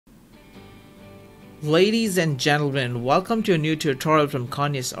Ladies and gentlemen, welcome to a new tutorial from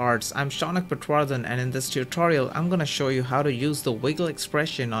Cauneaus Arts. I'm Shaunak Patwardhan, and in this tutorial I'm going to show you how to use the wiggle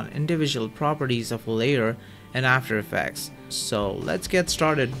expression on individual properties of a layer in After Effects. So let's get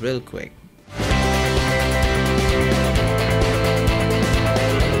started real quick.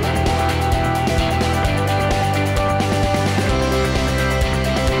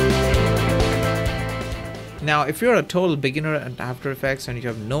 Now, if you're a total beginner at After Effects and you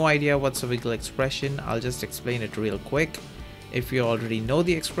have no idea what's a wiggle expression, I'll just explain it real quick. If you already know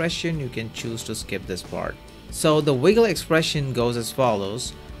the expression, you can choose to skip this part. So the wiggle expression goes as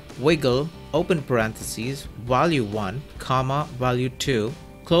follows: wiggle, open parentheses, value 1, comma, value 2,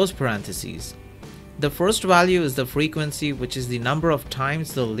 close parentheses. The first value is the frequency, which is the number of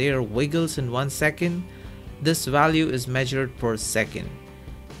times the layer wiggles in 1 second. This value is measured per second.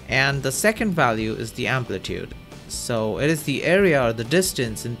 And the second value is the amplitude. So it is the area or the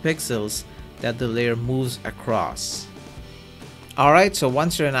distance in pixels that the layer moves across. Alright, so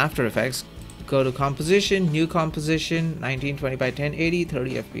once you're in After Effects, go to Composition, New Composition, 1920 by 1080,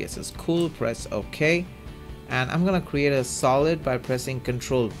 30 FPS is cool, press OK. And I'm gonna create a solid by pressing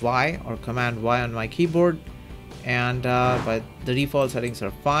Ctrl Y or Command Y on my keyboard. And but the default settings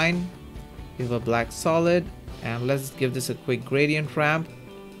are fine. We have a black solid, and let's give this a quick gradient ramp.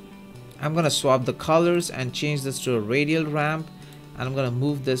 I'm going to swap the colors and change this to a radial ramp, and I'm going to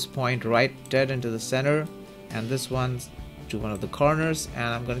move this point right dead into the center and this one to one of the corners,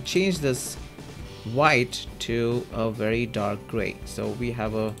 and I'm going to change this white to a very dark gray. So we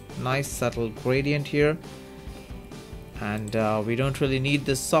have a nice subtle gradient here, and we don't really need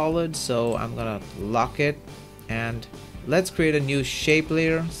this solid, so I'm going to lock it. And let's create a new shape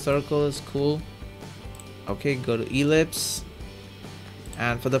layer. Circle is cool. Okay, go to ellipse.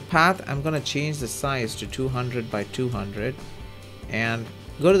 And for the path, I'm going to change the size to 200 by 200 and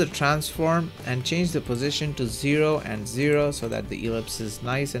go to the transform and change the position to 0 and 0 so that the ellipse is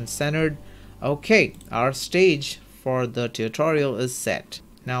nice and centered. Okay, our stage for the tutorial is set.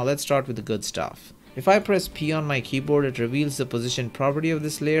 Now let's start with the good stuff. If I press P on my keyboard, it reveals the position property of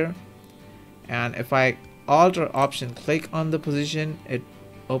this layer. And if I Alt or Option click on the position, it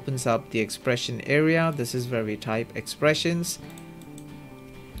opens up the expression area. This is where we type expressions.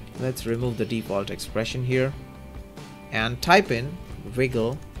 Let's remove the default expression here and type in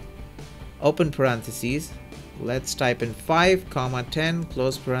wiggle, open parentheses. Let's type in 5, 10,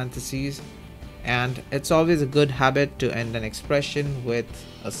 close parentheses. And it's always a good habit to end an expression with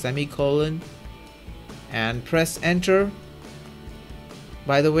a semicolon and press enter.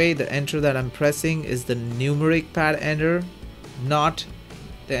 By the way, the enter that I'm pressing is the numeric pad enter, not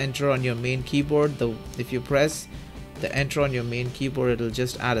the enter on your main keyboard. If you press the enter on your main keyboard, it'll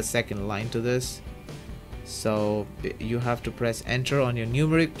just add a second line to this. So you have to press enter on your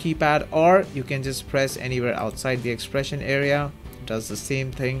numeric keypad, or you can just press anywhere outside the expression area. It does the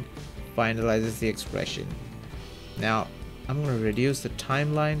same thing, finalizes the expression. Now I'm going to reduce the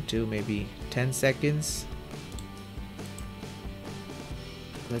timeline to maybe 10 seconds.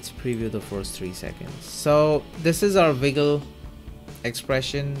 Let's preview the first 3 seconds. So this is our wiggle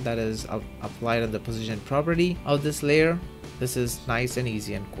expression that is applied on the position property of this layer. This is nice and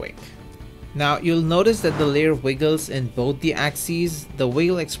easy and quick. Now you'll notice that the layer wiggles in both the axes. The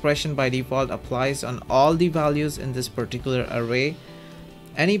wiggle expression by default applies on all the values in this particular array.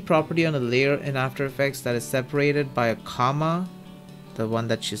 Any property on a layer in After Effects that is separated by a comma, the one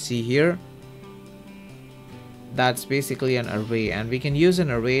that you see here, that's basically an array, and we can use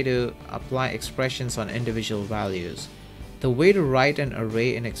an array to apply expressions on individual values. The way to write an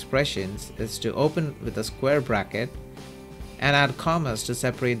array in expressions is to open with a square bracket and add commas to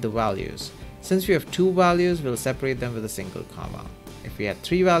separate the values. Since we have 2 values, we'll separate them with a single comma. If we had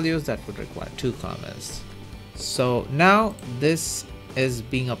 3 values, that would require 2 commas. So now this is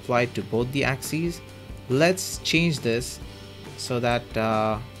being applied to both the axes. Let's change this so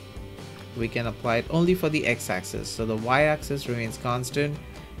that we can apply it only for the x-axis. So the y-axis remains constant,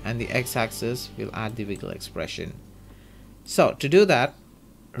 and the x-axis will add the wiggle expression. So to do that,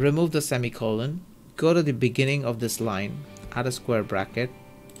 remove the semicolon, go to the beginning of this line, add a square bracket,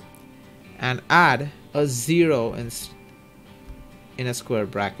 and add a 0 in a square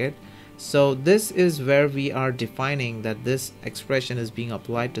bracket. So this is where we are defining that this expression is being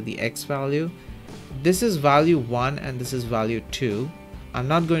applied to the x value. This is value 1 and this is value 2. I'm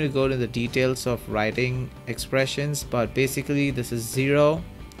not going to go into the details of writing expressions, but basically this is 0,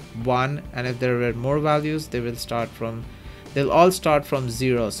 1, and if there were more values, they'll all start from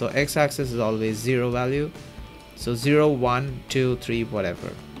 0. So x-axis is always 0 value. So 0, 1, 2, 3,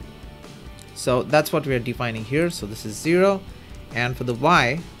 whatever. So that's what we are defining here. So this is 0, and for the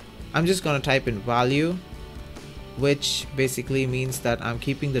y, I'm just going to type in value, which basically means that I'm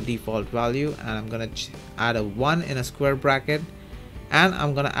keeping the default value, and I'm going to add a 1 in a square bracket, and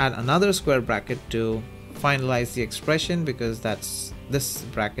I'm going to add another square bracket to finalize the expression, because that's this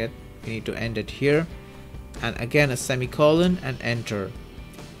bracket. We need to end it here, and again a semicolon and enter.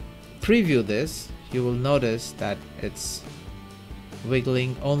 Preview this. You will notice that it's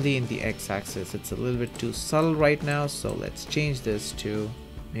wiggling only in the x-axis. It's a little bit too subtle right now, so let's change this to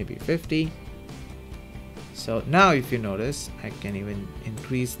maybe 50. So now if you notice, I can even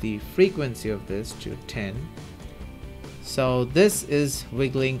increase the frequency of this to 10. So this is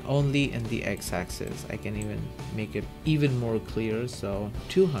wiggling only in the x-axis. I can even make it even more clear, so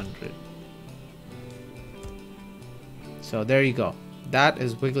 200. So there you go. That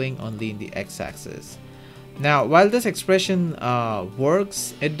is wiggling only in the x-axis. Now, while this expression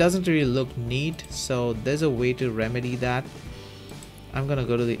works, it doesn't really look neat, so there's a way to remedy that. I'm gonna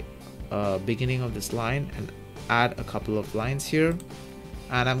go to the beginning of this line and add a couple of lines here,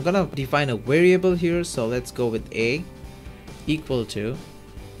 and I'm gonna define a variable here. So let's go with a equal to,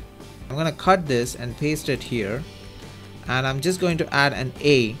 I'm gonna cut this and paste it here, and I'm just going to add an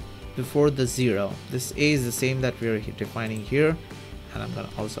a before the 0. This a is the same that we're defining here, and I'm gonna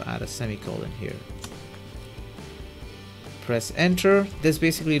also add a semicolon here. Press enter. This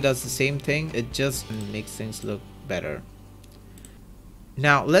basically does the same thing, it just makes things look better.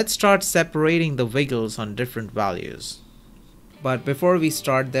 Now let's start separating the wiggles on different values. But before we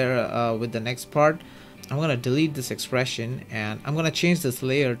start there with the next part, I'm going to delete this expression, and I'm going to change this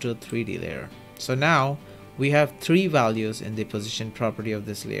layer to a 3D layer. So now we have 3 values in the position property of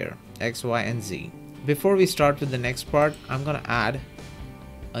this layer, x, y, and z. Before we start with the next part, I'm going to add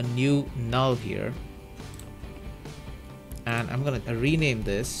a new null here, and I'm going to rename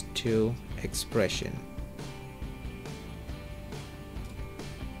this to expression.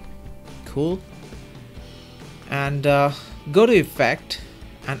 Cool. And go to effect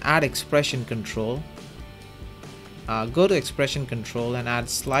and add expression control. Go to expression control and add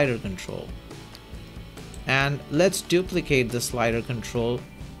slider control, and let's duplicate the slider control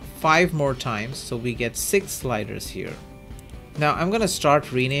 5 more times, so we get 6 sliders here. Now I'm gonna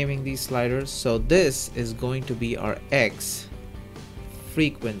start renaming these sliders. So this is going to be our x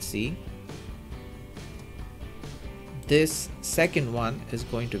frequency. This second one is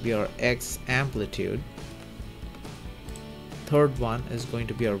going to be our x amplitude. Third one is going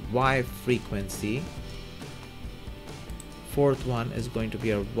to be our y frequency. Fourth one is going to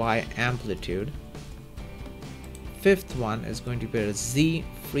be our y amplitude. Fifth one is going to be our z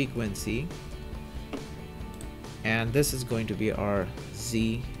frequency, and this is going to be our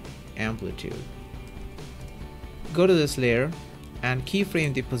z amplitude. Go to this layer and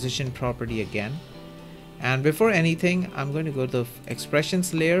keyframe the position property again, and before anything I'm going to go to the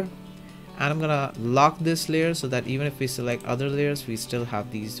expressions layer, and I'm gonna lock this layer so that even if we select other layers, we still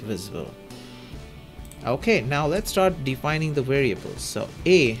have these visible. Okay, now let's start defining the variables. So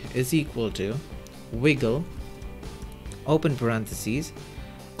a is equal to wiggle, open parentheses,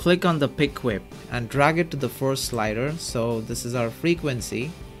 click on the pick whip and drag it to the first slider. So this is our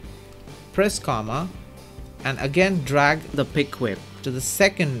frequency. Press comma and again drag the pick whip to the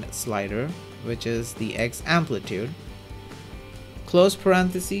second slider, which is the x amplitude. Close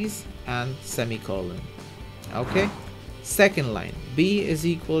parentheses and semicolon. Okay, second line, b is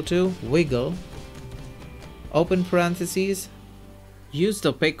equal to wiggle, open parentheses, use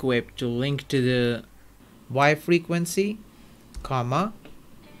the pick whip to link to the y frequency, comma,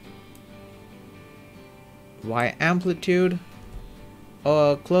 y amplitude,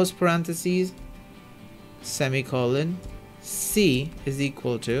 close parentheses, semicolon. C is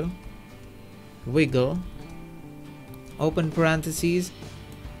equal to wiggle, open parentheses,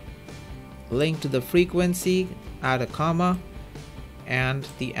 link to the frequency, add a comma, and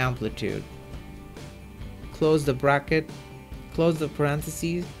the amplitude. Close the bracket, close the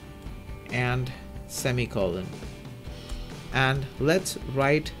parentheses, and semicolon. And let's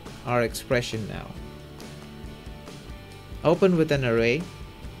write our expression now. Open with an array.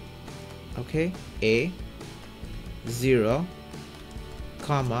 Okay, a 0,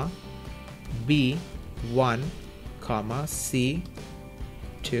 comma, b 1, comma, c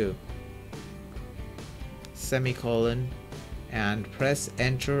 2, semicolon, and press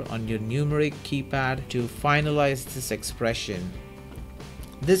enter on your numeric keypad to finalize this expression.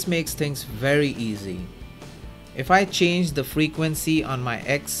 This makes things very easy. If I change the frequency on my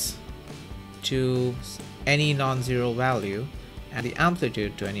x to any non-zero value and the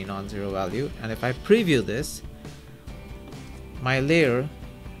amplitude to any non-zero value, and if I preview this, my layer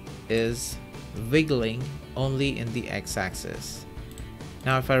is wiggling only in the x-axis.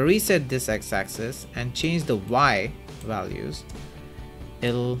 Now if I reset this x-axis and change the y values,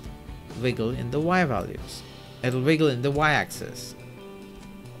 it'll wiggle in the y values. It'll wiggle in the y-axis.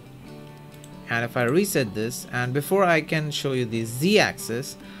 And if I reset this, and before I can show you the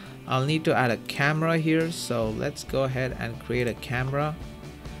z-axis, I'll need to add a camera here. So let's go ahead and create a camera,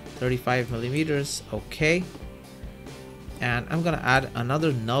 35 millimeters. Okay. And I'm gonna add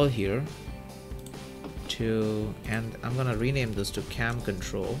another null here and I'm gonna rename this to cam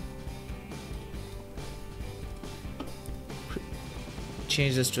control.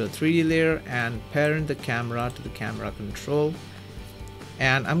 Change this to a 3D layer and parent the camera to the camera control.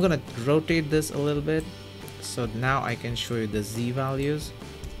 And I'm gonna rotate this a little bit so now I can show you the z values.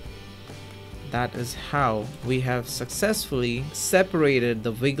 That is how we have successfully separated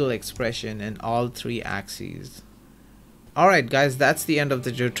the wiggle expression in all three axes. Alright guys, that's the end of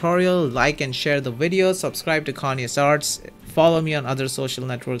the tutorial. Like and share the video, subscribe to Cauneaus Arts, follow me on other social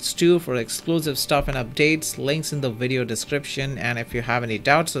networks too for exclusive stuff and updates, links in the video description, and if you have any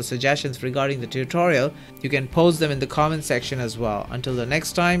doubts or suggestions regarding the tutorial, you can post them in the comment section as well. Until the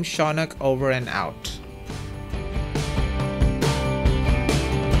next time, Cauneaus over and out.